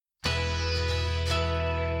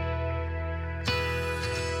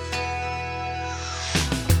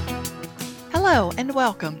Hello and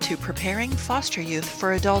welcome to Preparing Foster Youth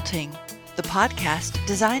for Adulting, the podcast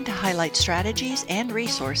designed to highlight strategies and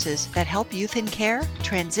resources that help youth in care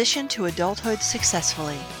transition to adulthood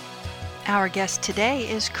successfully. Our guest today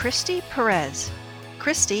is Christy Perez.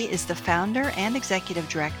 Christy is the founder and executive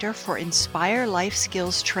director for Inspire Life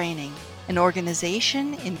Skills Training, an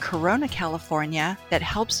organization in Corona, California that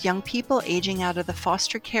helps young people aging out of the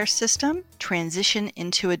foster care system transition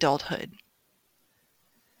into adulthood.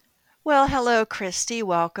 Well, hello, Christy.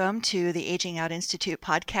 Welcome to the Aging Out Institute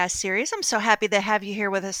podcast series. I'm so happy to have you here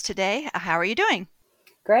with us today. How are you doing?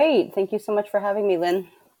 Great. Thank you so much for having me, Lynn.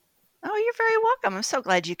 Oh, you're very welcome. I'm so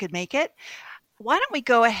glad you could make it. Why don't we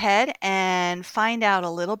go ahead and find out a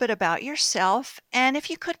little bit about yourself? And if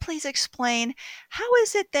you could please explain, how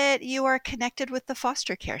is it that you are connected with the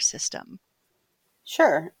foster care system?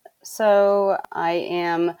 Sure. So I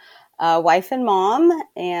am a wife and mom,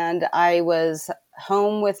 and I was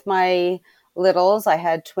home with my littles. I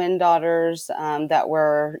had twin daughters that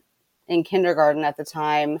were in kindergarten at the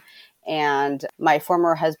time, and my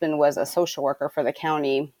former husband was a social worker for the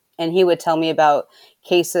county. And he would tell me about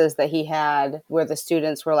cases that he had where the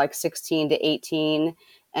students were like 16 to 18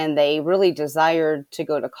 and they really desired to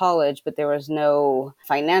go to college, but there was no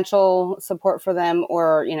financial support for them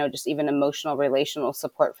or, just even emotional, relational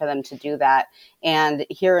support for them to do that. And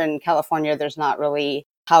here in California, there's not really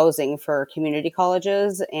housing for community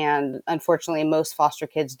colleges. And unfortunately, most foster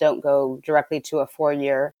kids don't go directly to a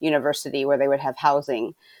 4-year university where they would have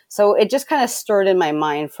housing. So it just kind of stirred in my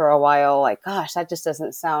mind for a while, like, gosh, that just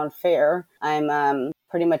doesn't sound fair. I'm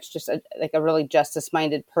pretty much just a really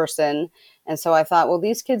justice-minded person. And so I thought, well,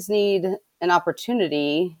 these kids need an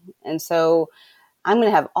opportunity. And so I'm going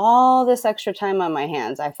to have all this extra time on my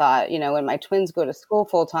hands. I thought, when my twins go to school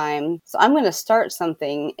full time, so I'm going to start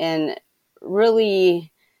something, and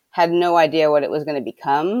really had no idea what it was going to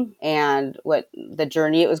become and what the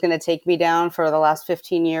journey it was going to take me down for the last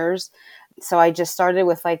 15 years. So I just started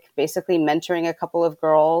with basically mentoring a couple of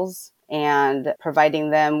girls and providing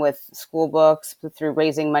them with school books through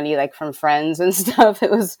raising money from friends and stuff. It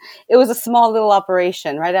was a small little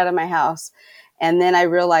operation right out of my house. And then I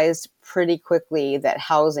realized pretty quickly that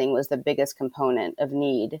housing was the biggest component of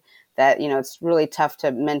need, that, it's really tough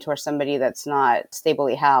to mentor somebody that's not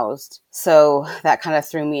stably housed. So that kind of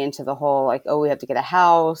threw me into the whole, we have to get a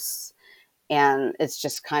house. And it's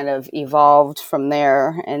just kind of evolved from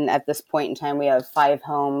there. And at this point in time, we have 5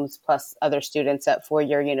 homes plus other students at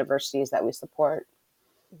 4-year universities that we support.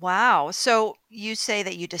 Wow. So you say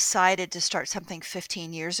that you decided to start something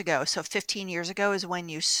 15 years ago. So 15 years ago is when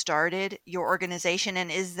you started your organization. And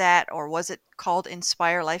is that, or was it called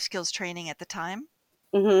Inspire Life Skills Training at the time?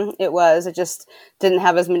 Mm-hmm. It was. It just didn't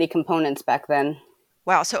have as many components back then.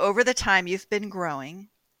 Wow. So over the time you've been growing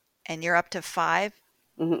and you're up to 5?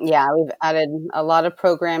 Mm-hmm. Yeah, we've added a lot of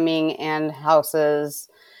programming and houses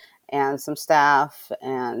and some staff.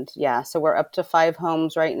 And yeah, so we're up to 5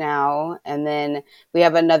 homes right now. And then we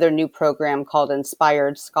have another new program called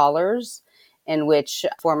Inspired Scholars, in which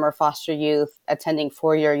former foster youth attending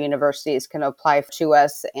 4-year universities can apply to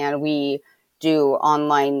us. And we do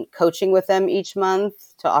online coaching with them each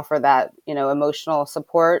month to offer that, emotional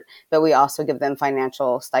support. But we also give them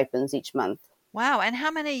financial stipends each month. Wow. And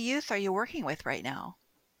how many youth are you working with right now?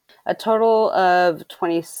 A total of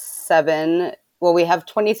 27. Well, we have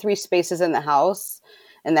 23 spaces in the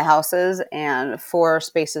houses, and 4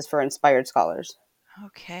 spaces for Inspired Scholars.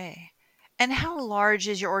 Okay. And how large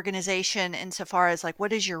is your organization insofar as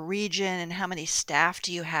what is your region and how many staff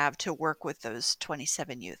do you have to work with those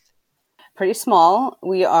 27 youth? Pretty small.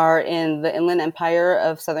 We are in the Inland Empire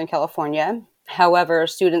of Southern California. However,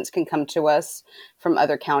 students can come to us from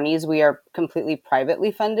other counties. We are completely privately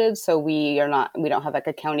funded, so we don't have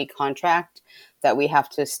a county contract that we have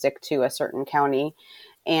to stick to a certain county.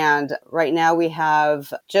 And right now we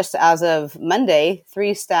have, just as of Monday,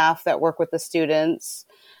 3 staff that work with the students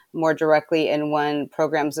more directly, and 1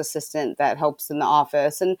 programs assistant that helps in the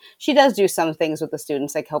office. And she does do some things with the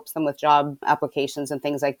students, helps them with job applications and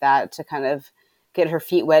things like that to kind of get her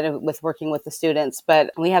feet wet with working with the students.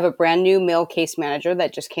 But we have a brand new male case manager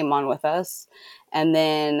that just came on with us. And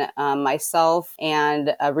then myself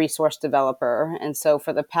and a resource developer. And so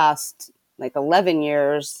for the past 11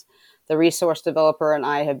 years, the resource developer and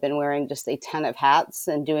I have been wearing just a ton of hats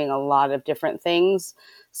and doing a lot of different things.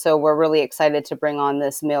 So we're really excited to bring on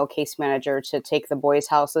this male case manager to take the boys'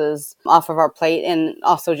 houses off of our plate. And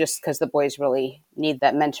also just because the boys really need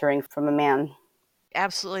that mentoring from a man.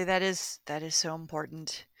 Absolutely. That is so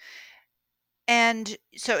important. And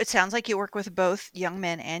so it sounds like you work with both young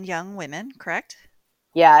men and young women, correct?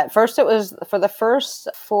 Yeah. At first it was, for the first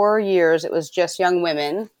 4 years, it was just young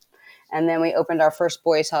women. And then we opened our first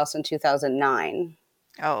boys' house in 2009.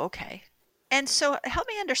 Oh, okay. And so help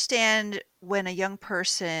me understand, when a young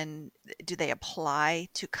person, do they apply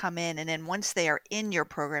to come in? And then once they are in your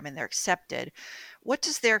program and they're accepted, what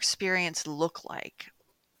does their experience look like?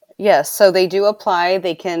 Yes, so they do apply.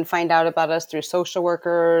 They can find out about us through social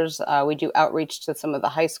workers. We do outreach to some of the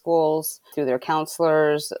high schools through their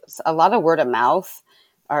counselors. A lot of word of mouth.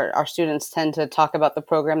 Our students tend to talk about the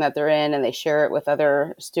program that they're in, and they share it with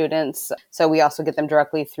other students. So we also get them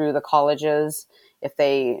directly through the colleges if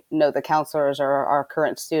they know the counselors or our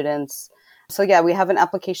current students. So yeah, we have an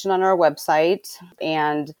application on our website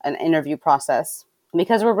and an interview process,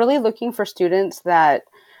 because we're really looking for students that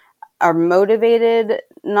are motivated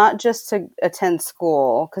not just to attend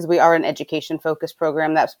school, because we are an education focused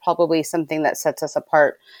program. That's probably something that sets us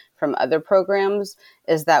apart from other programs,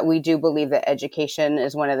 is that we do believe that education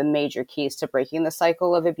is one of the major keys to breaking the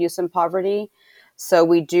cycle of abuse and poverty. So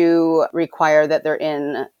we do require that they're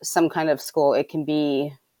in some kind of school. It can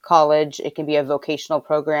be college, it can be a vocational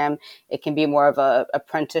program, it can be more of a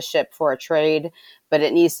apprenticeship for a trade, but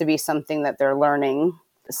it needs to be something that they're learning.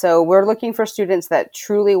 So we're looking for students that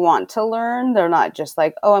truly want to learn. They're not just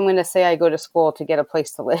like, oh, I'm going to say I go to school to get a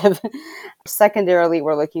place to live. Secondarily,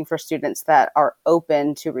 we're looking for students that are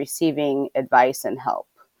open to receiving advice and help.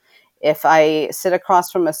 If I sit across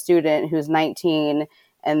from a student who's 19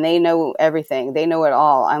 and they know everything, they know it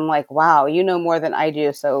all, I'm like, wow, you know more than I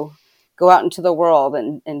do. So go out into the world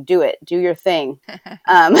and do it, do your thing.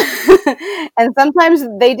 And sometimes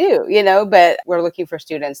they do, but we're looking for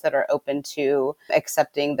students that are open to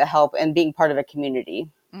accepting the help and being part of a community.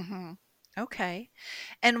 Mm-hmm. Okay.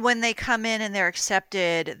 And when they come in and they're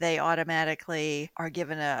accepted, they automatically are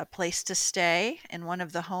given a place to stay in one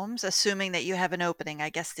of the homes, assuming that you have an opening.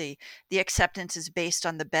 I guess the acceptance is based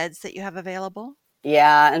on the beds that you have available.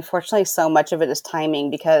 Yeah, unfortunately, so much of it is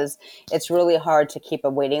timing, because it's really hard to keep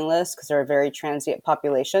a waiting list because they're a very transient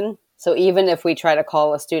population. So even if we try to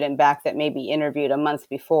call a student back that may be interviewed a month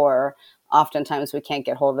before, oftentimes we can't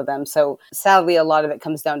get hold of them. So sadly, a lot of it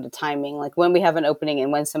comes down to timing, like when we have an opening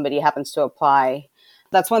and when somebody happens to apply.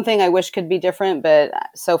 That's one thing I wish could be different, but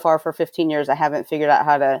so far for 15 years, I haven't figured out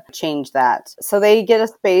how to change that. So they get a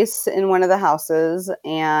space in one of the houses,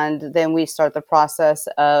 and then we start the process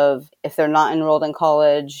of, if they're not enrolled in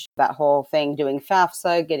college, that whole thing, doing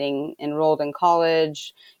FAFSA, getting enrolled in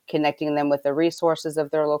college, connecting them with the resources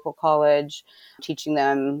of their local college, teaching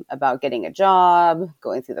them about getting a job,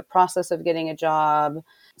 going through the process of getting a job.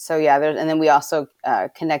 So yeah, and then we also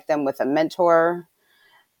connect them with a mentor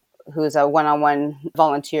who's a one-on-one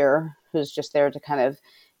volunteer who's just there to kind of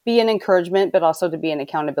be an encouragement, but also to be an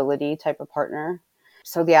accountability type of partner.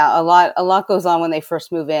 So yeah, a lot goes on when they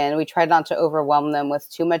first move in. We try not to overwhelm them with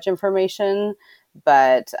too much information,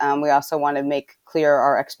 but we also want to make clear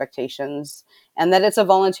our expectations and that it's a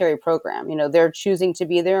voluntary program. They're choosing to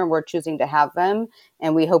be there and we're choosing to have them,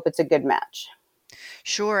 and we hope it's a good match.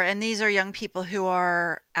 Sure. And these are young people who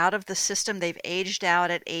are out of the system. They've aged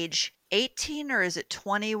out at age 18, or is it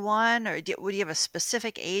 21? Or would you have a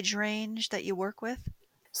specific age range that you work with?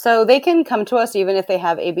 So they can come to us even if they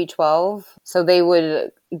have AB 12. So they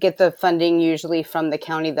would get the funding usually from the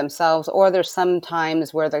county themselves, or there's some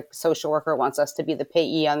times where the social worker wants us to be the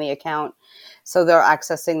payee on the account. So they're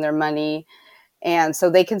accessing their money. And so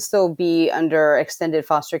they can still be under extended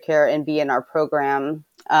foster care and be in our program.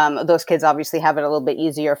 Those kids obviously have it a little bit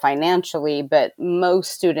easier financially, but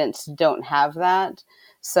most students don't have that.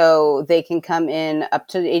 So they can come in up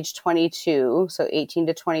to age 22, so 18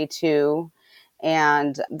 to 22,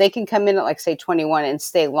 and they can come in at, like, say, 21 and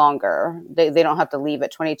stay longer. They don't have to leave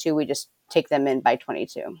at 22. We just take them in by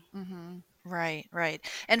 22. Mm-hmm. Right, right.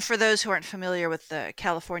 And for those who aren't familiar with the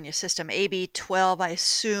California system, AB 12, I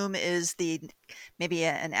assume, is maybe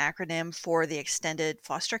an acronym for the extended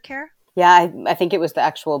foster care? Yeah, I think it was the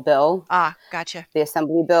actual bill. Ah, gotcha. The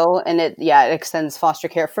assembly bill. And it extends foster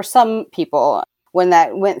care for some people. When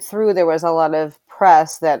that went through, there was a lot of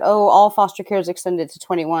press that, all foster care is extended to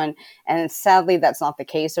 21. And sadly, that's not the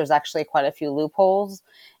case. There's actually quite a few loopholes.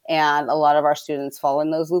 And a lot of our students fall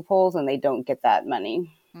in those loopholes and they don't get that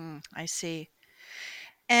money. I see.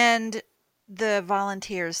 And the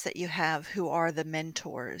volunteers that you have, who are the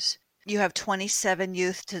mentors, you have 27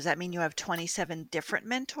 youth. Does that mean you have 27 different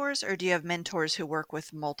mentors, or do you have mentors who work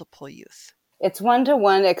with multiple youth? It's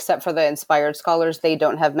 1-to-1, except for the Inspired Scholars. They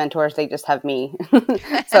don't have mentors. They just have me.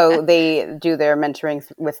 So they do their mentoring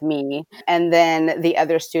with me. And then the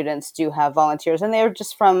other students do have volunteers. And they're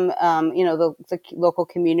just from, the local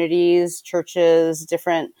communities, churches,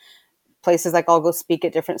 different places like I'll go speak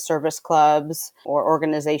at different service clubs or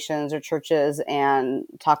organizations or churches and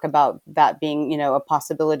talk about that being, a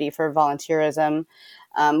possibility for volunteerism.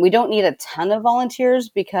 We don't need a ton of volunteers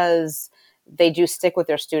because they do stick with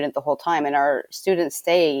their student the whole time. And our students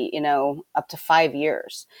stay, up to 5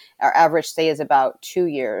 years. Our average stay is about 2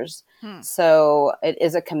 years. So it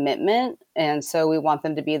is a commitment. And so we want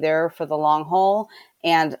them to be there for the long haul.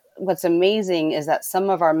 And what's amazing is that some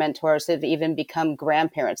of our mentors have even become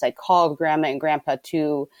grandparents. I called grandma and grandpa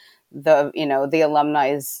to the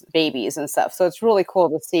alumni's babies and stuff. So it's really cool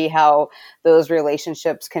to see how those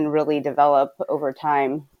relationships can really develop over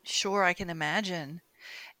time. Sure, I can imagine.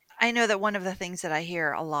 I know that one of the things that I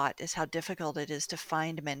hear a lot is how difficult it is to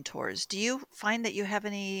find mentors. Do you find that you have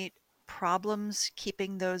any problems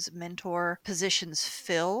keeping those mentor positions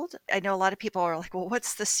filled? I know a lot of people are like, well,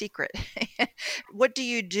 what's the secret? What do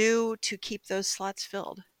you do to keep those slots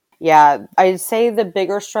filled? Yeah, I'd say the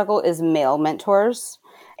bigger struggle is male mentors.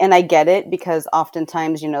 And I get it because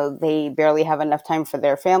oftentimes, they barely have enough time for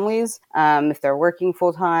their families if they're working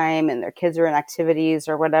full time and their kids are in activities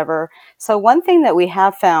or whatever. So one thing that we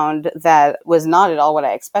have found that was not at all what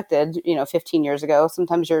I expected, 15 years ago,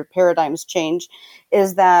 sometimes your paradigms change,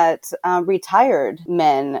 is that retired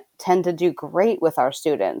men tend to do great with our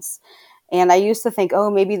students. And I used to think, oh,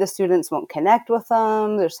 maybe the students won't connect with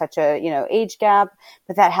them. There's such a, age gap,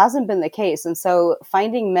 but that hasn't been the case. And so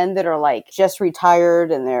finding men that are like just retired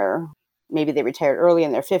and maybe they retired early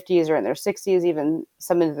in their 50s or in their 60s, even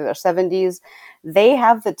some into their 70s, they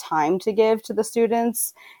have the time to give to the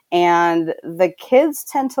students. And the kids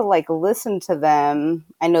tend to listen to them.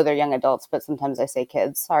 I know they're young adults, but sometimes I say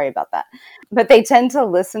kids. Sorry about that. But they tend to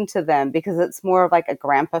listen to them because it's more of like a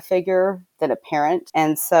grandpa figure than a parent.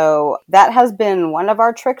 And so that has been one of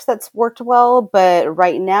our tricks that's worked well. But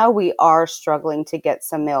right now we are struggling to get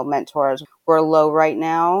some male mentors. We're low right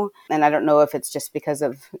now. And I don't know if it's just because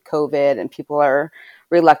of COVID and people are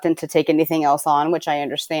reluctant to take anything else on, which I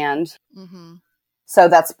understand. Mm-hmm. So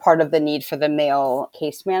that's part of the need for the male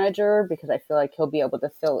case manager, because I feel like he'll be able to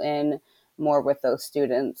fill in more with those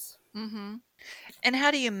students. Mm-hmm. And how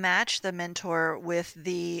do you match the mentor with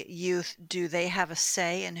the youth? Do they have a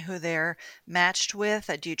say in who they're matched with?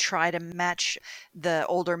 Do you try to match the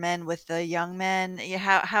older men with the young men?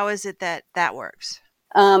 How is it that works?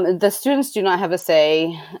 The students do not have a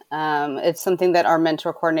say. It's something that our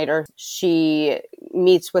mentor coordinator, she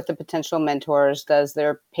meets with the potential mentors, does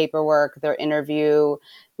their paperwork, their interview.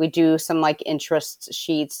 We do some interest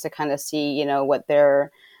sheets to kind of see,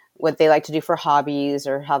 what they like to do for hobbies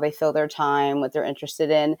or how they fill their time, what they're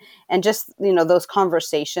interested in, and just, those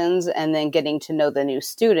conversations, and then getting to know the new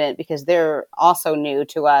student because they're also new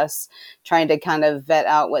to us, trying to kind of vet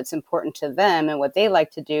out what's important to them and what they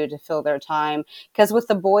like to do to fill their time. Because with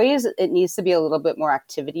the boys, it needs to be a little bit more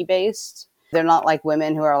activity based. They're not like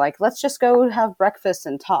women who are like, let's just go have breakfast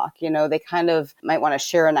and talk. They kind of might want to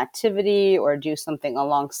share an activity or do something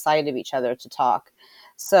alongside of each other to talk.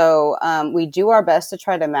 So we do our best to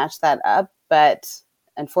try to match that up, but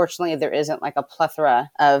unfortunately there isn't a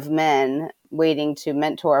plethora of men waiting to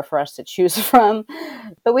mentor for us to choose from.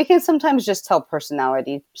 But we can sometimes just tell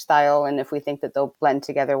personality, style, and if we think that they'll blend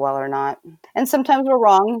together well or not. And sometimes we're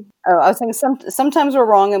wrong. Oh, I was saying sometimes we're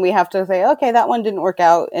wrong and we have to say, okay, that one didn't work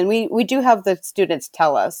out. And we do have the students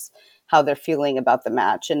tell us how they're feeling about the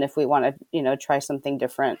match and if we want to, try something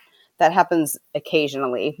different. That happens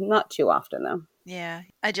occasionally, not too often though. Yeah,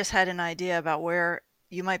 I just had an idea about where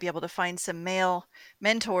you might be able to find some male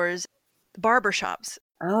mentors, barbershops.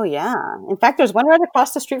 Oh, yeah. In fact, there's one right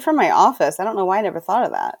across the street from my office. I don't know why I never thought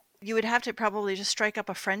of that. You would have to probably just strike up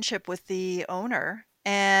a friendship with the owner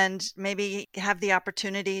and maybe have the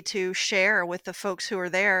opportunity to share with the folks who are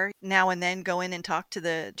there now and then, go in and talk to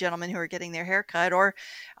the gentlemen who are getting their hair cut, or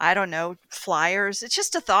I don't know, flyers. It's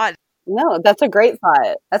just a thought. No, that's a great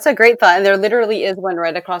thought. That's a great thought. And there literally is one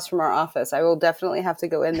right across from our office. I will definitely have to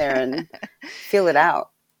go in there and feel it out.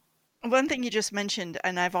 One thing you just mentioned,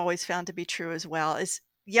 and I've always found to be true as well, is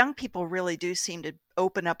young people really do seem to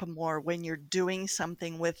open up more when you're doing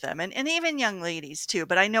something with them. And even young ladies too.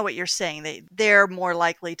 But I know what you're saying. They're more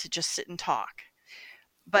likely to just sit and talk.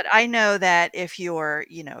 But I know that if you're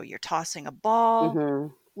tossing a ball Mm-hmm.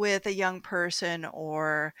 with a young person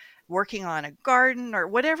or working on a garden or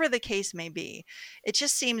whatever the case may be, it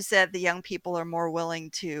just seems that the young people are more willing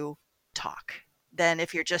to talk than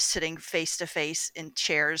if you're just sitting face to face in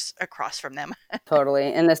chairs across from them.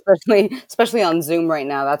 Totally. And especially on Zoom right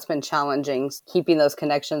now, that's been challenging, keeping those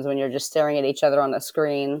connections when you're just staring at each other on a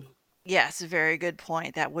screen. Yes, very good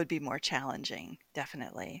point. That would be more challenging,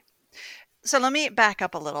 definitely. So let me back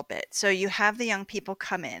up a little bit. So you have the young people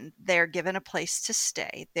come in, they're given a place to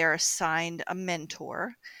stay, they're assigned a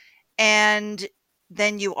mentor, and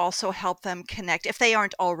then you also help them connect. If they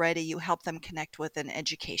aren't already, you help them connect with an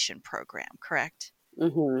education program, correct?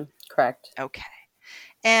 Mm-hmm. Correct. Okay.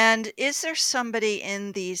 And is there somebody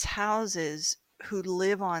in these houses who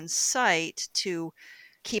live on site to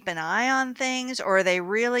keep an eye on things, or are they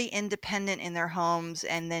really independent in their homes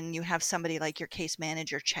and then you have somebody like your case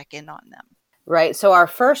manager check in on them? Right. So our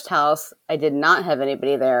first house, I did not have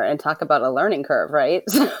anybody there, and talk about a learning curve, right?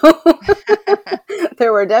 So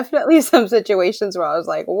there were definitely some situations where I was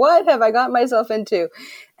like, what have I got myself into?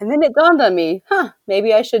 And then it dawned on me,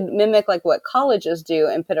 maybe I should mimic like what colleges do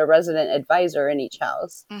and put a resident advisor in each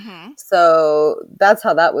house. Mm-hmm. So that's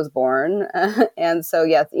how that was born. And so,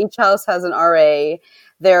 yes, each house has an RA.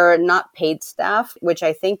 They're not paid staff, which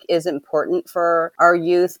I think is important for our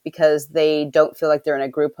youth because they don't feel like they're in a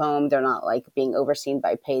group home. They're not like being overseen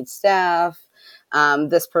by paid staff.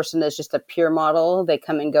 This person is just a peer model. They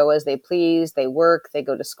come and go as they please. They work, they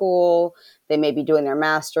go to school, they may be doing their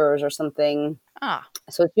master's or something. Ah,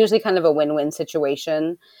 So it's usually kind of a win-win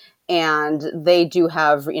situation. And they do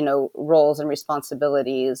have, roles and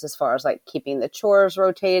responsibilities as far as like keeping the chores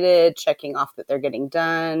rotated, checking off that they're getting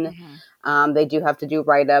done. mm-hmm. They do have to do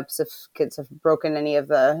write-ups if kids have broken any of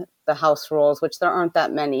the house rules, which there aren't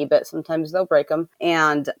that many, but sometimes they'll break them.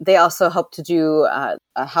 And they also help to do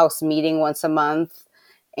a house meeting once a month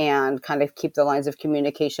and kind of keep the lines of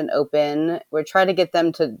communication open. We're trying to get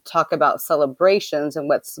them to talk about celebrations and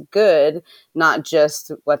what's good, not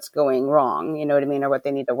just what's going wrong, you know what I mean, or what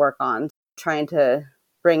they need to work on. Trying to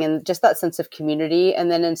bring in just that sense of community. And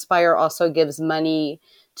then Inspire also gives money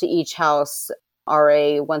to each house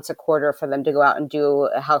RA once a quarter for them to go out and do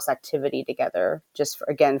a house activity together, just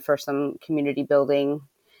for some community building.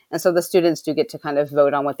 And so the students do get to kind of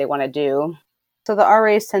vote on what they want to do. So the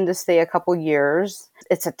RAs tend to stay a couple years.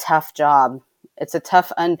 It's a tough job. It's a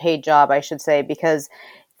tough unpaid job, I should say, because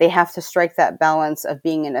they have to strike that balance of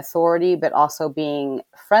being an authority, but also being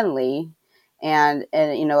friendly and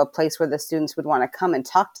a place where the students would want to come and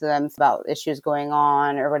talk to them about issues going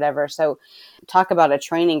on or whatever. So talk about a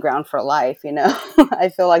training ground for life,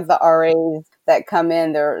 I feel like the RAs that come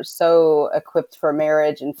in, they're so equipped for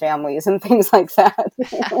marriage and families and things like that.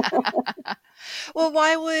 Well,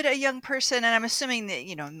 why would a young person, and I'm assuming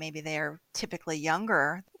that, maybe they're typically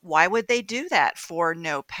younger, why would they do that for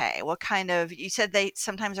no pay? You said they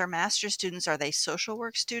sometimes are master's students. Are they social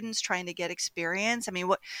work students trying to get experience? I mean,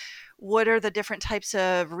 what are the different types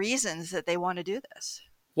of reasons that they want to do this?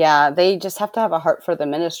 Yeah, they just have to have a heart for the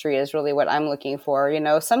ministry is really what I'm looking for.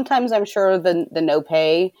 Sometimes I'm sure the no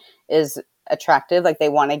pay is attractive. Like they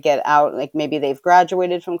want to get out, like maybe they've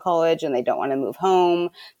graduated from college and they don't want to move home.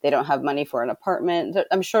 They don't have money for an apartment.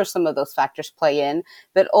 I'm sure some of those factors play in,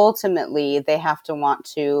 but ultimately they have to want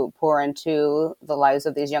to pour into the lives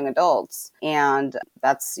of these young adults. And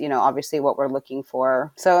that's, obviously what we're looking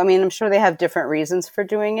for. So, I mean, I'm sure they have different reasons for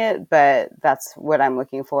doing it, but that's what I'm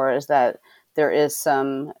looking for is that there is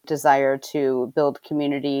some desire to build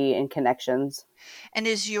community and connections. And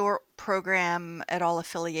is your program at all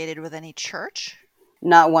affiliated with any church?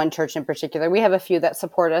 Not one church in particular. We have a few that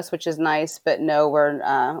support us, which is nice, but no,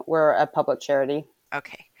 we're a public charity.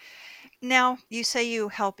 Okay. Now, you say you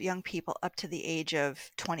help young people up to the age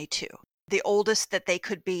of 22, the oldest that they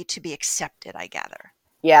could be to be accepted, I gather.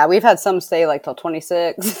 Yeah, we've had some stay like till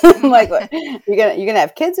 26. Like, you're gonna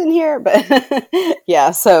have kids in here, but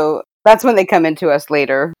yeah. So that's when they come into us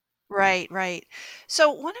later. Right.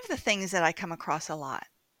 So one of the things that I come across a lot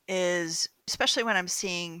is, especially when I'm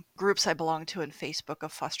seeing groups I belong to in Facebook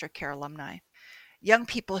of foster care alumni, young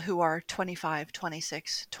people who are 25,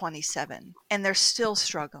 26, 27, and they're still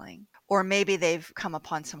struggling, or maybe they've come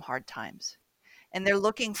upon some hard times and they're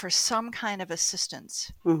looking for some kind of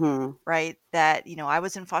assistance, Mm-hmm. right? That, I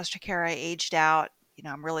was in foster care, I aged out,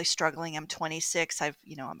 I'm really struggling. I'm 26. I'm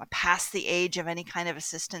past the age of any kind of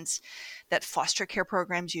assistance that foster care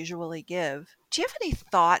programs usually give. Do you have any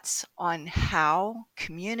thoughts on how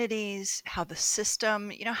communities, how the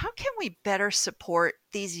system, how can we better support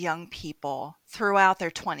these young people throughout their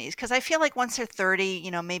 20s? Because I feel like once they're 30,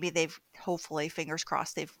 maybe they've hopefully, fingers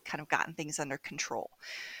crossed, they've kind of gotten things under control.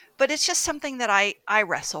 But it's just something that I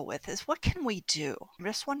wrestle with is what can we do? I'm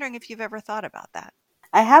just wondering if you've ever thought about that.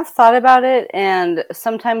 I have thought about it, and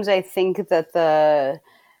sometimes I think that the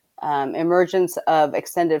emergence of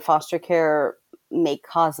extended foster care may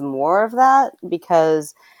cause more of that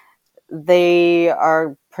because they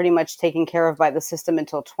are pretty much taken care of by the system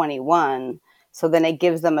until 21. So then it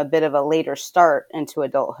gives them a bit of a later start into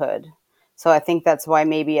adulthood. So I think that's why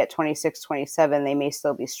maybe at 26, 27, they may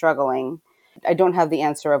still be struggling. I don't have the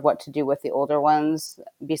answer of what to do with the older ones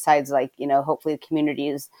besides like, hopefully the community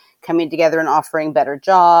is coming together and offering better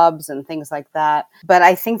jobs and things like that. But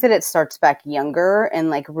I think that it starts back younger and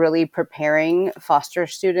like really preparing foster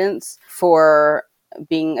students for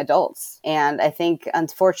being adults. And I think,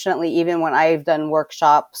 unfortunately, even when I've done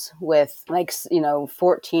workshops with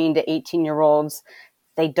 14 to 18-year-olds,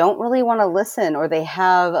 they don't really want to listen, or they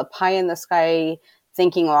have a pie in the sky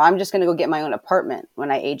thinking, well, I'm just going to go get my own apartment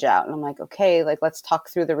when I age out. And I'm like, okay, like, let's talk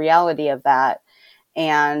through the reality of that.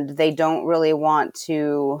 And they don't really want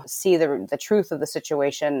to see the truth of the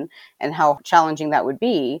situation and how challenging that would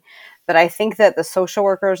be. But I think that the social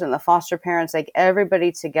workers and the foster parents, like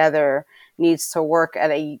everybody together, needs to work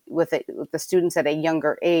with the students at a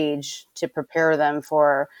younger age to prepare them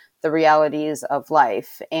for the realities of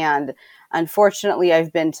life. And unfortunately,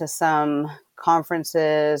 I've been to some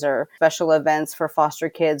conferences or special events for foster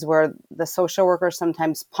kids where the social workers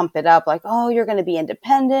sometimes pump it up like, oh, you're going to be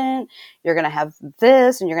independent, you're going to have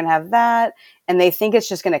this and you're going to have that. And they think it's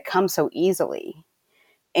just going to come so easily.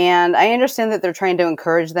 And I understand that they're trying to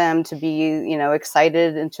encourage them to be,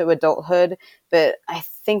 excited into adulthood, but I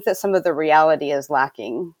think that some of the reality is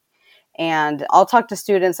lacking. And I'll talk to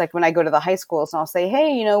students like when I go to the high schools and I'll say,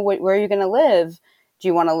 hey, where are you going to live? Do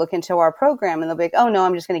you want to look into our program? And they'll be like, oh, no,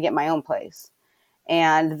 I'm just going to get my own place.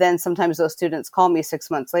 And then sometimes those students call me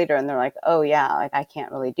 6 months later and they're like, oh, yeah, like I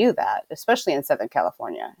can't really do that, especially in Southern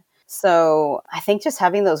California. So I think just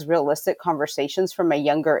having those realistic conversations from a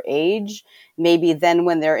younger age, maybe then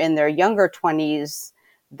when they're in their younger 20s,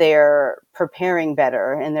 they're preparing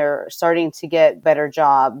better and they're starting to get better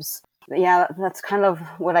jobs. Yeah, that's kind of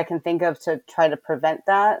what I can think of to try to prevent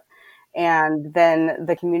that. And then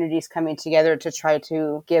the community's coming together to try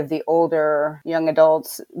to give the older young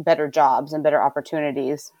adults better jobs and better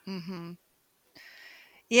opportunities. Mm-hmm.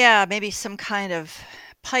 Yeah, maybe some kind of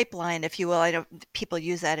pipeline, if you will. I know people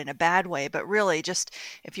use that in a bad way, but really just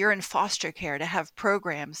if you're in foster care, to have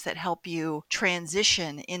programs that help you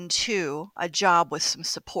transition into a job with some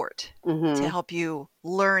support to help you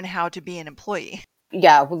learn how to be an employee.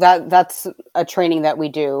 Yeah, well, that's a training that we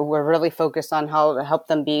do. We're really focused on how to help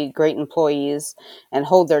them be great employees and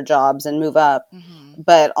hold their jobs and move up. Mm-hmm.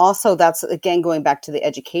 But also that's, again, going back to the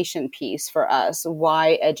education piece for us,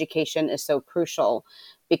 why education is so crucial.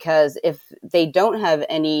 Because if they don't have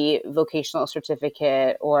any vocational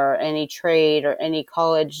certificate or any trade or any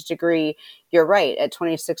college degree, you're right. At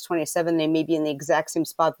 26, 27, they may be in the exact same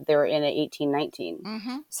spot that they were in at 18, 19.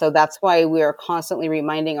 Mm-hmm. So that's why we are constantly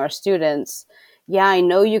reminding our students, yeah, I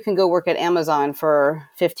know you can go work at Amazon for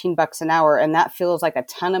 $15 an hour, and that feels like a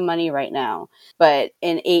ton of money right now. But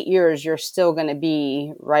in 8 years, you're still going to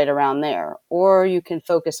be right around there. Or you can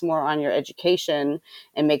focus more on your education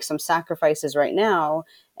and make some sacrifices right now.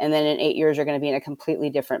 And then in 8 years, you're going to be in a completely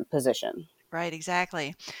different position. Right,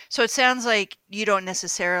 exactly. So it sounds like you don't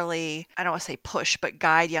necessarily, I don't want to say push, but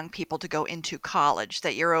guide young people to go into college,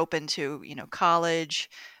 that you're open to, college,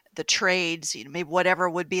 the trades, maybe whatever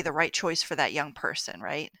would be the right choice for that young person,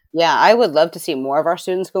 right? Yeah, I would love to see more of our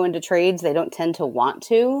students go into trades. They don't tend to want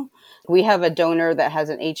to. We have a donor that has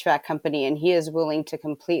an HVAC company, and he is willing to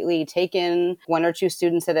completely take in 1 or 2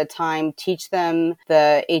 students at a time, teach them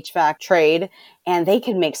the HVAC trade, and they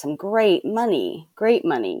can make some great money.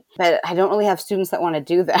 But I don't really have students that want to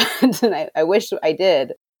do that, and I wish I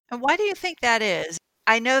did. And why do you think that is?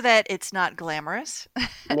 I know that it's not glamorous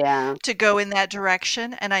Yeah. to go in that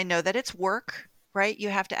direction, and I know that it's work, right? You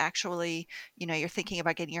have to actually, you're thinking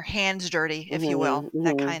about getting your hands dirty, if you will,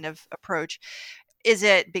 that kind of approach. Is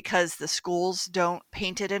it because the schools don't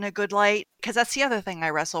paint it in a good light? Because that's the other thing I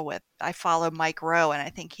wrestle with. I follow Mike Rowe, and I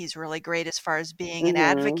think he's really great as far as being an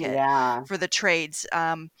advocate Yeah. for the trades.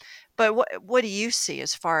 But what do you see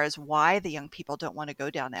as far as why the young people don't want to go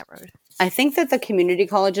down that road? I think that the community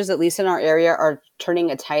colleges, at least in our area, are turning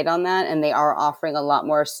a tide on that, and they are offering a lot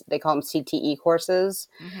more, they call them CTE courses.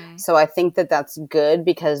 Mm-hmm. So I think that that's good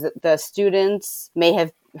because the students may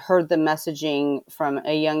have heard the messaging from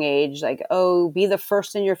a young age, like, oh, be the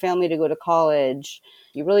first in your family to go to college.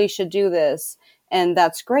 You really should do this. And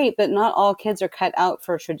that's great, but not all kids are cut out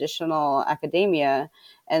for traditional academia.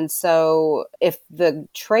 And so if the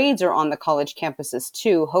trades are on the college campuses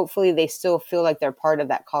too, hopefully they still feel like they're part of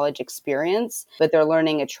that college experience, but they're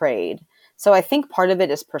learning a trade. So I think part of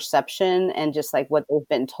it is perception and just like what they've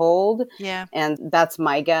been told. Yeah. And that's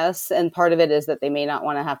my guess. And part of it is that they may not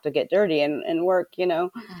want to have to get dirty and work,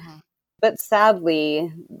 Mm-hmm. But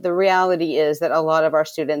sadly, the reality is that a lot of our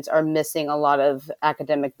students are missing a lot of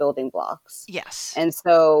academic building blocks. Yes. And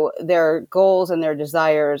so their goals and their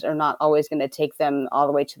desires are not always going to take them all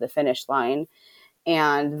the way to the finish line.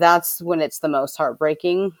 And that's when it's the most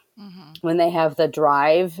heartbreaking, Mm-hmm. when they have the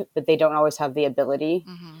drive, but they don't always have the ability.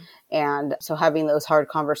 Mm-hmm. And so having those hard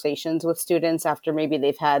conversations with students after maybe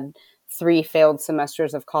they've had 3 failed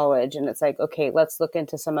semesters of college, and it's like, okay, let's look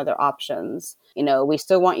into some other options. We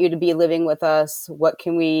still want you to be living with us. What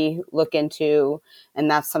can we look into?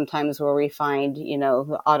 And that's sometimes where we find,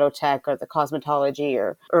 the auto tech or the cosmetology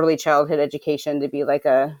or early childhood education to be like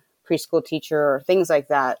a preschool teacher or things like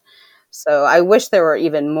that. So I wish there were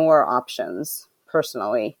even more options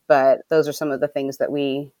personally, but those are some of the things that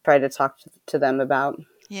we try to talk to them about.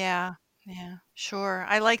 Yeah, yeah, sure.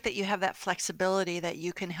 I like that you have that flexibility that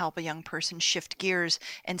you can help a young person shift gears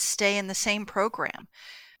and stay in the same program.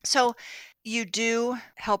 So you do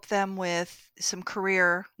help them with some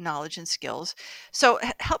career knowledge and skills. So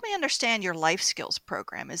help me understand your life skills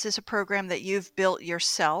program. Is this a program that you've built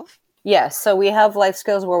yourself? Yes, so we have life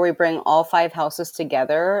skills where we bring all 5 houses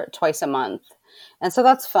together twice a month. And so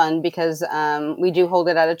that's fun because we do hold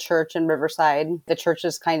it at a church in Riverside. The church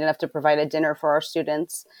is kind enough to provide a dinner for our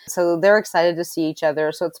students. So they're excited to see each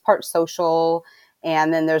other. So it's part social.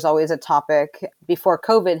 And then there's always a topic. Before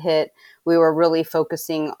COVID hit, we were really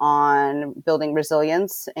focusing on building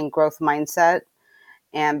resilience and growth mindset.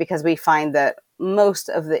 And because we find that most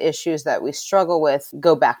of the issues that we struggle with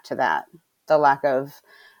go back to that, the lack of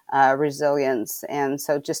resilience. And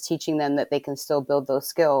so just teaching them that they can still build those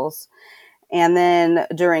skills. And then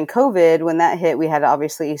during COVID, when that hit, we had to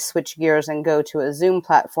obviously switch gears and go to a Zoom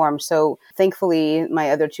platform. So thankfully,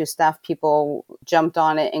 my other 2 staff people jumped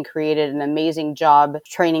on it and created an amazing job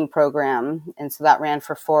training program. And so that ran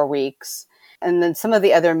for 4 weeks. And then some of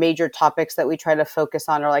the other major topics that we try to focus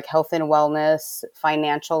on are like health and wellness,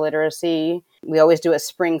 financial literacy. We always do a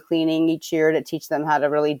spring cleaning each year to teach them how to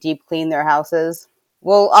really deep clean their houses.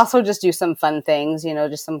 We'll also just do some fun things,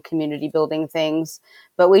 just some community building things.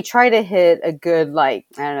 But we try to hit a good,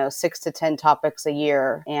 6 to 10 topics a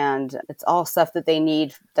year. And it's all stuff that they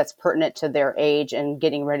need that's pertinent to their age and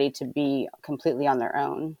getting ready to be completely on their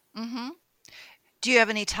own. Mm-hmm. Do you have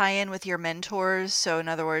any tie-in with your mentors? So in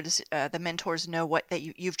other words, the mentors know what that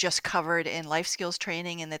you've just covered in life skills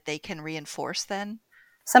training and that they can reinforce then?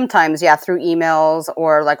 Sometimes, yeah, through emails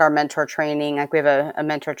or like our mentor training. Like we have a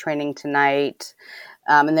mentor training tonight.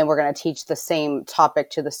 And then we're going to teach the same topic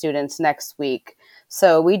to the students next week.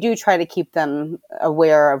 So we do try to keep them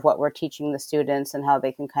aware of what we're teaching the students and how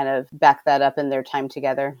they can kind of back that up in their time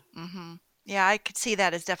together. Mm-hmm. Yeah, I could see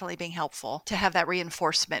that as definitely being helpful to have that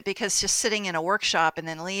reinforcement because just sitting in a workshop and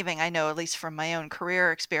then leaving, I know at least from my own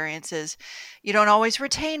career experiences, you don't always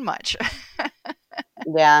retain much.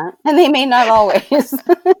 Yeah, and they may not always.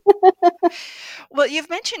 Well, you've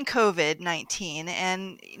mentioned COVID-19,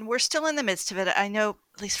 and we're still in the midst of it. I know,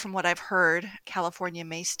 at least from what I've heard, California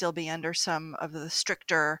may still be under some of the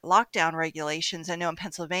stricter lockdown regulations. I know in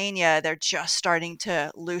Pennsylvania, they're just starting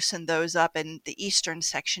to loosen those up in the eastern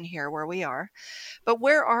section here where we are. But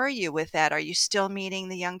where are you with that? Are you still meeting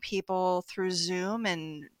the young people through Zoom?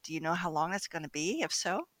 And do you know how long that's going to be, if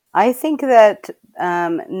so? I think that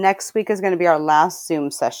next week is going to be our last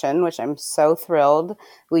Zoom session, which I'm so thrilled.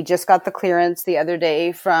 We just got the clearance the other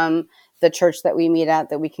day from the church that we meet at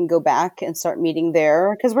that we can go back and start meeting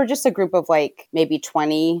there because we're just a group of like maybe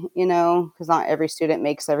 20, because not every student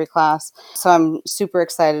makes every class. So I'm super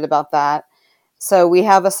excited about that. So we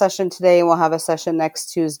have a session today and we'll have a session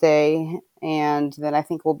next Tuesday. And then I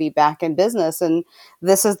think we'll be back in business. And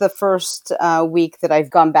this is the first week that I've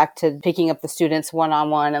gone back to picking up the students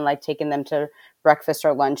one-on-one and like taking them to breakfast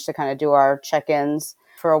or lunch to kind of do our check-ins.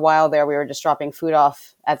 For a while there, we were just dropping food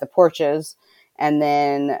off at the porches. And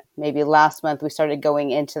then maybe last month we started going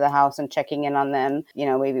into the house and checking in on them,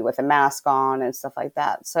 maybe with a mask on and stuff like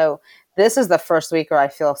that. So this is the first week where I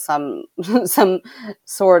feel some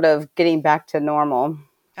sort of getting back to normal.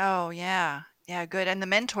 Oh, yeah. Yeah, good. And the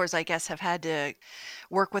mentors, I guess, have had to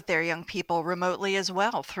work with their young people remotely as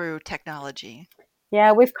well through technology.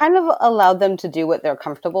 Yeah, we've kind of allowed them to do what they're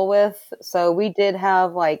comfortable with. So we did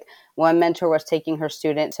have like one mentor was taking her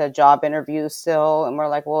student to job interviews still. And we're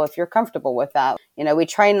like, well, if you're comfortable with that, we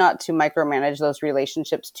try not to micromanage those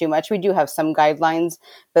relationships too much. We do have some guidelines,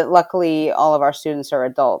 but luckily all of our students are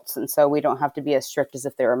adults. And so we don't have to be as strict as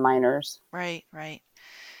if they were minors. Right, right.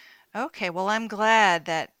 Okay, well, I'm glad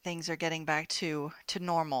that things are getting back to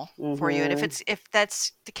normal for you. And Mm-hmm. if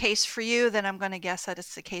that's the case for you, then I'm going to guess that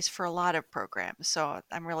it's the case for a lot of programs. So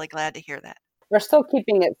I'm really glad to hear that. We're still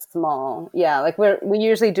keeping it small. Yeah, like we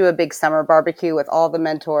usually do a big summer barbecue with all the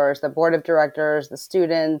mentors, the board of directors, the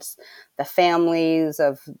students, the families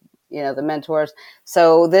of the mentors.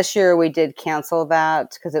 So this year we did cancel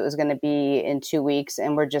that because it was going to be in 2 weeks,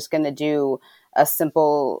 and we're just going to do a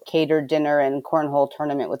simple catered dinner and cornhole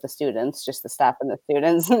tournament with the students, just the staff and the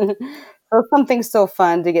students. So something so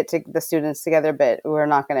fun to get to the students together, but we're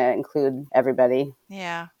not going to include everybody.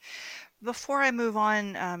 Yeah. Before I move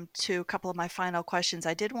on to a couple of my final questions,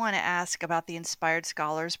 I did want to ask about the Inspired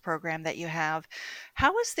Scholars program that you have.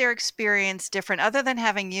 How is their experience different, other than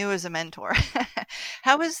having you as a mentor?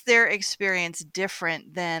 How is their experience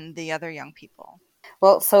different than the other young people?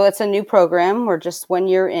 Well, so it's a new program. We're just 1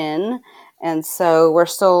 year in. And so we're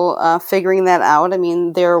still figuring that out. I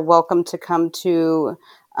mean, they're welcome to come to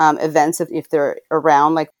events if they're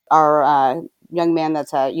around. Like our young man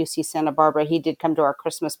that's at UC Santa Barbara, he did come to our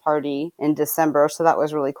Christmas party in December. So that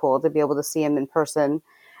was really cool to be able to see him in person.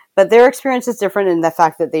 But their experience is different in the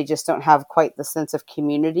fact that they just don't have quite the sense of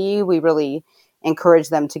community. We really encourage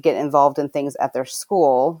them to get involved in things at their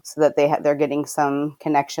school so that they're getting some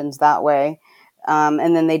connections that way.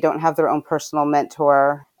 And then they don't have their own personal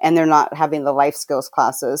mentor, and they're not having the life skills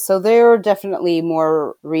classes. So they're definitely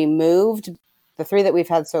more removed. The three that we've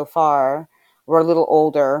had so far were a little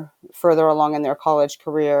older, further along in their college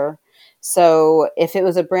career. So if it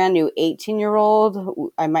was a brand new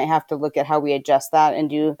 18-year-old, I might have to look at how we adjust that and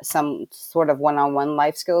do some sort of one-on-one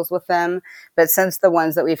life skills with them. But since the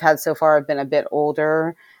ones that we've had so far have been a bit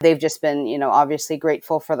older, they've just been, obviously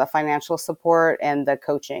grateful for the financial support and the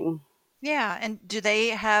coaching. Yeah. And do they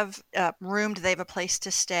have room? Do they have a place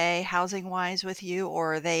to stay housing wise with you,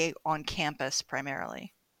 or are they on campus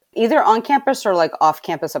primarily? Either on campus or like off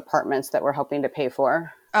campus apartments that we're helping to pay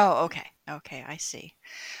for. Oh, okay. Okay. I see.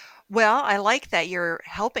 Well, I like that you're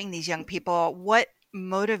helping these young people. What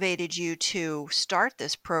motivated you to start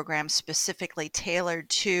this program specifically tailored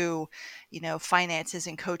to, finances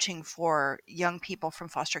and coaching for young people from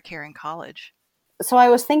foster care in college? So I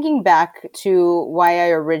was thinking back to why I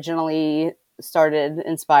originally started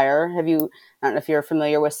Inspire. I don't know if you're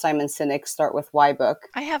familiar with Simon Sinek's Start With Why book.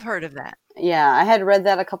 I have heard of that. Yeah, I had read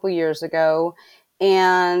that a couple years ago,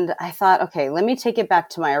 and I thought, okay, let me take it back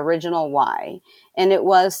to my original why. And it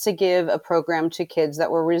was to give a program to kids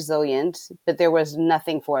that were resilient, but there was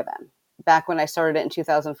nothing for them. Back when I started it in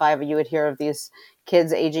 2005, you would hear of these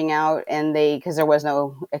kids aging out, and because there was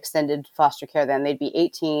no extended foster care then, they'd be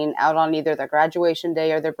 18, out on either their graduation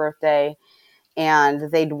day or their birthday,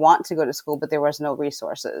 and they'd want to go to school, but there was no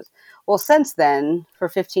resources. Well, since then, for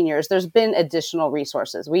 15 years, there's been additional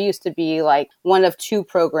resources. We used to be like one of two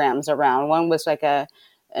programs around. One was like a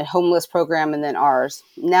homeless program, and then ours.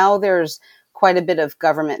 Now there's quite a bit of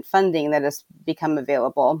government funding that has become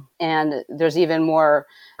available. And there's even more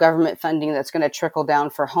government funding that's going to trickle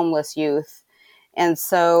down for homeless youth. And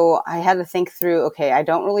so I had to think through, okay, I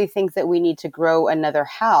don't really think that we need to grow another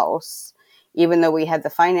house, even though we had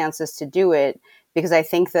the finances to do it, because I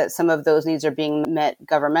think that some of those needs are being met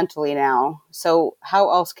governmentally now. So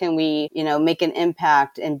how else can we, make an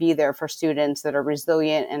impact and be there for students that are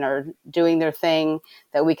resilient and are doing their thing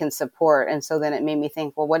that we can support? And so then it made me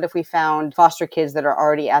think, well, what if we found foster kids that are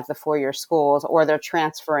already at the 4-year schools, or they're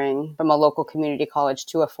transferring from a local community college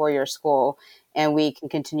to a 4-year school, and we can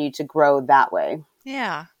continue to grow that way?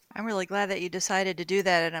 Yeah. I'm really glad that you decided to do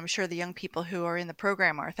that, and I'm sure the young people who are in the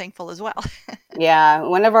program are thankful as well. Yeah,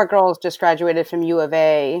 one of our girls just graduated from U of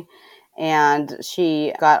A, and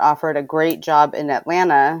she got offered a great job in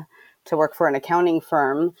Atlanta to work for an accounting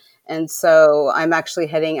firm. And so I'm actually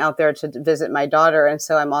heading out there to visit my daughter. And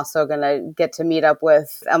so I'm also going to get to meet up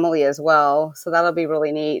with Emily as well. So that'll be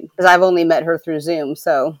really neat because I've only met her through Zoom.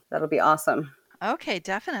 So that'll be awesome. Okay,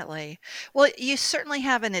 definitely. Well, you certainly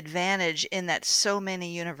have an advantage in that so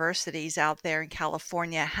many universities out there in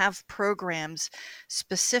California have programs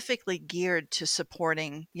specifically geared to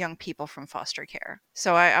supporting young people from foster care.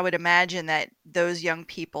 So I would imagine that those young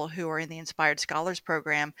people who are in the Inspired Scholars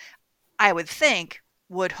program, I would think,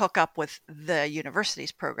 would hook up with the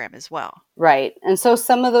university's program as well. Right. And so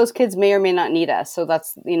some of those kids may or may not need us. So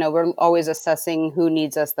that's, we're always assessing who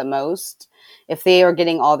needs us the most. If they are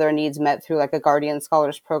getting all their needs met through like a Guardian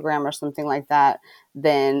Scholars program or something like that,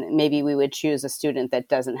 then maybe we would choose a student that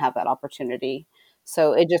doesn't have that opportunity.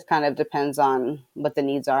 So it just kind of depends on what the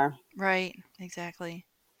needs are. Right, exactly.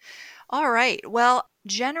 All right. Well,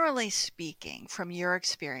 generally speaking, from your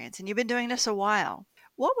experience, and you've been doing this a while,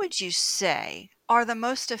 what would you say are the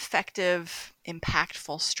most effective,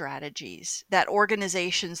 impactful strategies that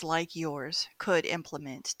organizations like yours could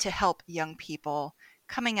implement to help young people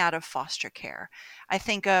coming out of foster care? I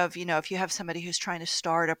think of, if you have somebody who's trying to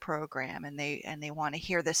start a program and they want to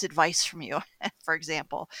hear this advice from you, for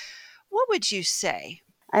example, what would you say?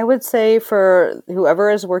 I would say for whoever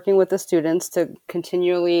is working with the students to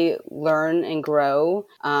continually learn and grow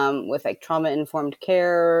with like trauma-informed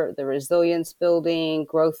care, the resilience building,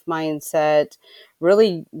 growth mindset,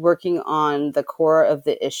 really working on the core of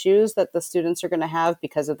the issues that the students are going to have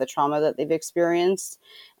because of the trauma that they've experienced,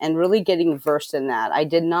 and really getting versed in that. I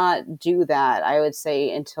did not do that, I would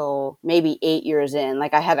say, until maybe 8 years in.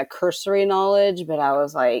 Like I had a cursory knowledge, but I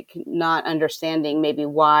was like not understanding maybe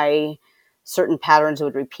why certain patterns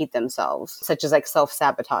would repeat themselves, such as like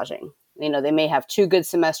self-sabotaging. They may have 2 good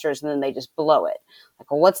semesters and then they just blow it.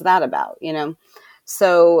 Like, well, what's that about?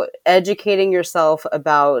 So educating yourself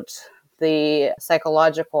about the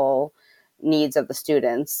psychological needs of the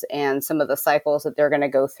students and some of the cycles that they're going to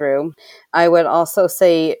go through. I would also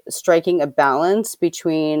say striking a balance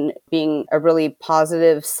between being a really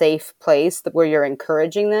positive, safe place where you're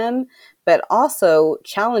encouraging them, but also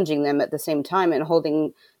challenging them at the same time and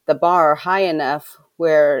holding the bar high enough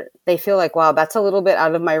where they feel like, wow, that's a little bit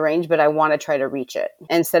out of my range, but I want to try to reach it,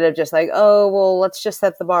 instead of just like, oh, well, let's just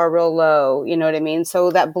set the bar real low. You know what I mean? So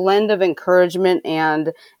that blend of encouragement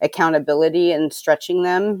and accountability and stretching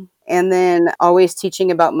them. And then always teaching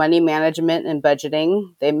about money management and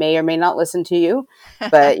budgeting. They may or may not listen to you,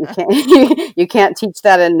 but you can't teach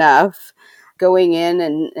that enough. Going in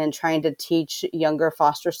and trying to teach younger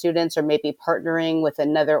foster students, or maybe partnering with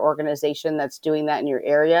another organization that's doing that in your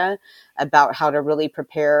area, about how to really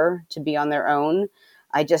prepare to be on their own.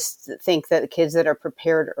 I just think that the kids that are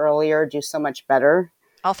prepared earlier do so much better.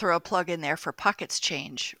 I'll throw a plug in there for Pockets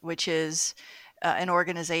Change, which is an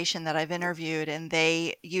organization that I've interviewed, and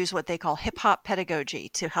they use what they call hip hop pedagogy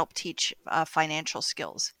to help teach financial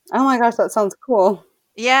skills. Oh my gosh, that sounds cool.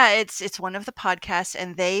 Yeah, it's one of the podcasts,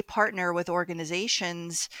 and they partner with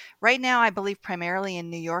organizations right now, I believe primarily in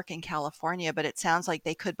New York and California, but it sounds like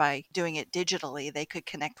they could, by doing it digitally, they could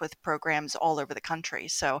connect with programs all over the country.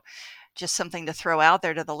 So just something to throw out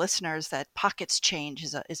there to the listeners, that Pockets Change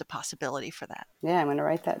is a possibility for that. Yeah, I'm going to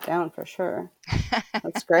write that down for sure.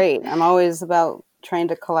 That's great. I'm always about trying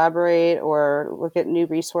to collaborate or look at new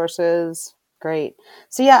resources. Great.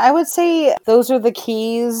 So yeah, I would say those are the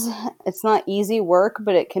keys. It's not easy work,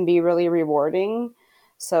 but it can be really rewarding.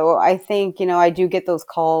 So I think, I do get those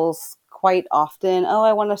calls quite often. Oh,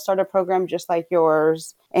 I want to start a program just like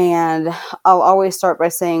yours. And I'll always start by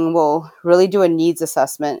saying, well, really do a needs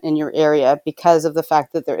assessment in your area, because of the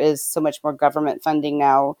fact that there is so much more government funding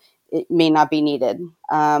now. It may not be needed.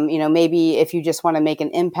 Maybe if you just want to make an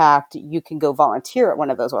impact, you can go volunteer at one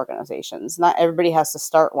of those organizations. Not everybody has to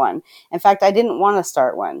start one. In fact, I didn't want to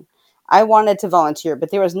start one. I wanted to volunteer,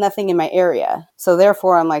 but there was nothing in my area. So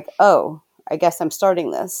therefore, I'm like, oh, I guess I'm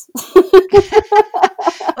starting this.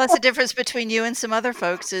 Well, that's the difference between you and some other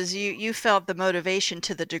folks, is you felt the motivation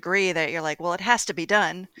to the degree that you're like, well, it has to be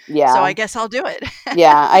done. Yeah. So I guess I'll do it.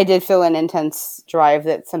 Yeah, I did feel an intense drive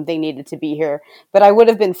that something needed to be here, but I would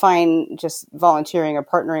have been fine just volunteering or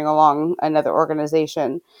partnering along another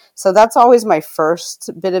organization. So that's always my first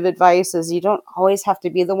bit of advice, is you don't always have to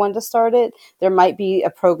be the one to start it. There might be a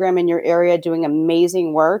program in your area doing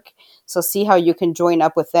amazing work. So see how you can join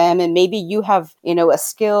up with them. And maybe you have, a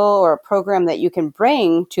skill or a program that you can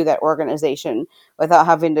bring to that organization without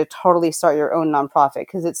having to totally start your own nonprofit,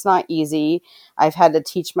 because it's not easy. I've had to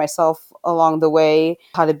teach myself along the way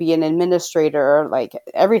how to be an administrator, like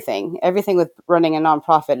everything with running a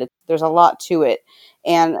nonprofit. There's a lot to it.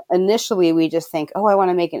 And initially we just think, oh, I want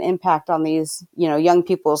to make an impact on these, young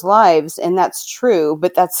people's lives. And that's true,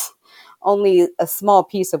 but that's only a small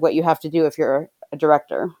piece of what you have to do if you're a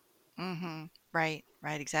director. Mm-hmm. Right,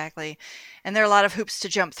 exactly. And there are a lot of hoops to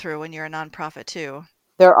jump through when you're a nonprofit too.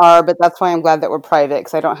 There are, but that's why I'm glad that we're private,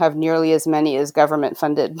 because I don't have nearly as many as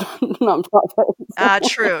government-funded nonprofits.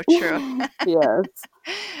 True. Yes.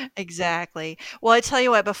 Exactly. Well, I tell you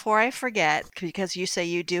what, before I forget, because you say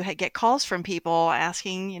you do get calls from people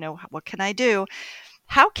asking, what can I do?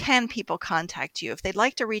 How can people contact you if they'd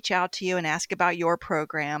like to reach out to you and ask about your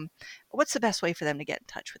program? What's the best way for them to get in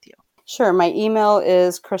touch with you? Sure. My email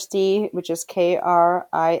is Kristi, which is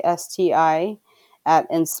Kristi,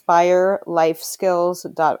 at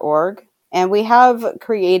inspirelifeskills.org. And we have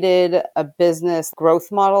created a business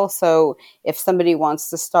growth model. So if somebody wants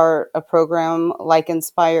to start a program like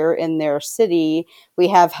Inspire in their city, we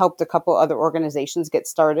have helped a couple other organizations get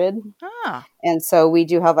started. And so we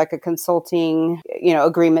do have like a consulting,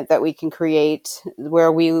 agreement that we can create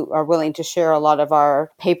where we are willing to share a lot of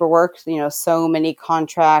our paperwork, so many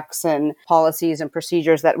contracts and policies and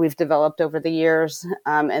procedures that we've developed over the years.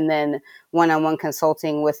 And then one-on-one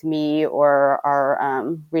consulting with me or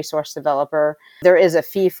our resource developer. There is a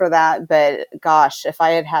fee for that, but gosh, if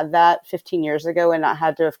I had had that 15 years ago and not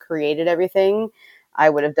had to have created everything, I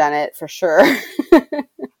would have done it for sure.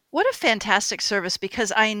 What a fantastic service,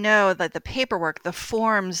 because I know that the paperwork, the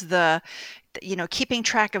forms, keeping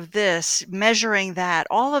track of this, measuring that,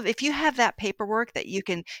 if you have that paperwork that you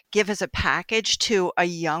can give as a package to a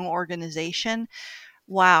young organization,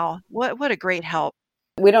 wow, what a great help.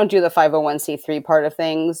 We don't do the 501c3 part of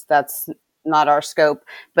things. That's not our scope,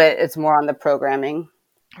 but it's more on the programming.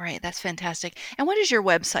 Right, that's fantastic. And what is your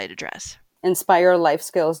website address?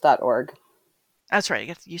 InspireLifeSkills.org. That's right. I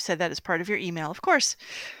guess you said that as part of your email, of course.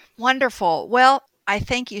 Wonderful. Well, I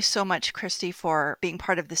thank you so much, Christy, for being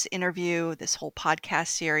part of this interview, this whole podcast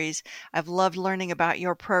series. I've loved learning about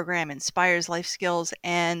your program, Inspires Life Skills,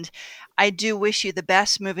 and I do wish you the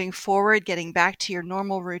best moving forward, getting back to your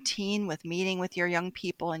normal routine with meeting with your young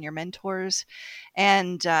people and your mentors.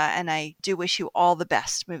 And I do wish you all the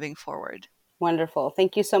best moving forward. Wonderful.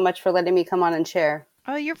 Thank you so much for letting me come on and share.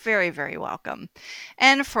 Oh, you're very, very welcome.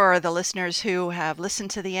 And for the listeners who have listened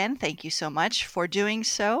to the end, thank you so much for doing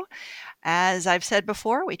so. As I've said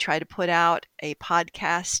before, we try to put out a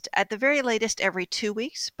podcast at the very latest every 2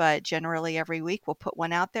 weeks, but generally every week we'll put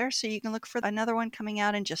one out there, so you can look for another one coming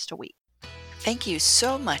out in just a week. Thank you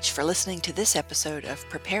so much for listening to this episode of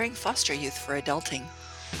Preparing Foster Youth for Adulting.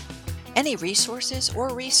 Any resources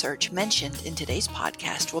or research mentioned in today's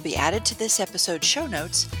podcast will be added to this episode's show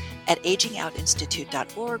notes at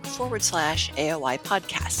agingoutinstitute.org/AOI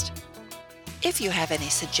podcast. If you have any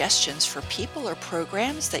suggestions for people or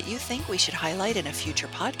programs that you think we should highlight in a future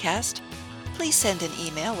podcast, please send an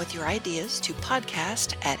email with your ideas to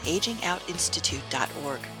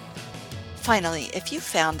podcast@agingoutinstitute.org. Finally, if you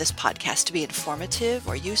found this podcast to be informative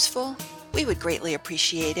or useful, we would greatly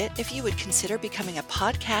appreciate it if you would consider becoming a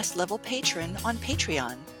podcast-level patron on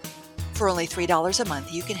Patreon. For only $3 a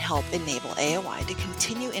month, you can help enable AOI to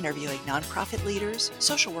continue interviewing nonprofit leaders,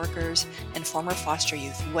 social workers, and former foster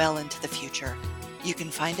youth well into the future. You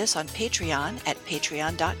can find us on Patreon at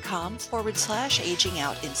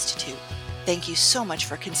patreon.com/agingoutinstitute. Thank you so much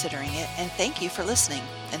for considering it, and thank you for listening.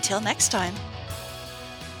 Until next time.